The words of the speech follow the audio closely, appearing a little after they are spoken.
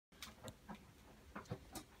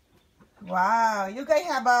Wow, you guys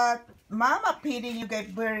have a mama feeding you guys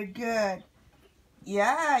very good.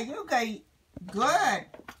 Yeah, you guys good.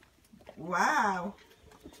 Wow.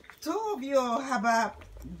 Two of you have a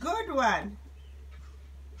good one.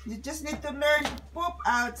 You just need to learn to poop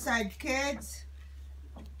outside, kids.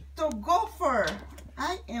 To gopher.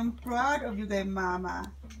 I am proud of you guys,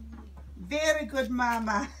 mama. Very good,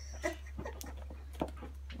 mama.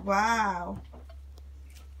 Wow.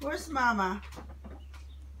 Where's mama?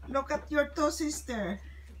 Look at your two sister.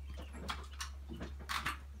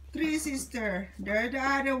 Three sister. There's the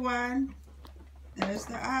other one. There's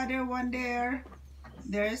the other one there.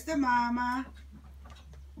 There's the mama.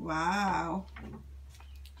 Wow.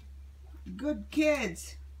 Good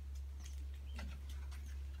kids.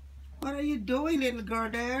 What are you doing, little girl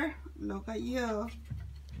there? Look at you.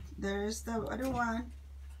 There's the other one.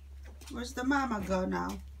 Where's the mama go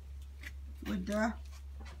now? With the...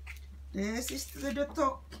 This is the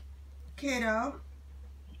top kiddo.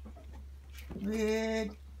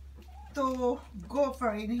 With two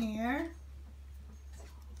gopher in here.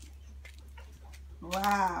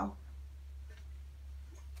 Wow.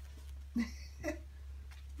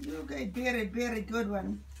 You got very, very good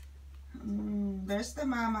one. There's the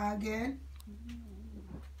mama again.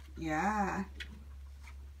 Yeah.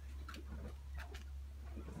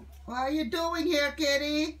 What are you doing here,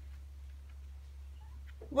 kitty?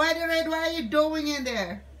 White and red, what are you doing in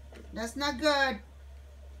there? That's not good.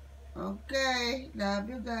 Okay. Love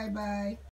you guys. Bye.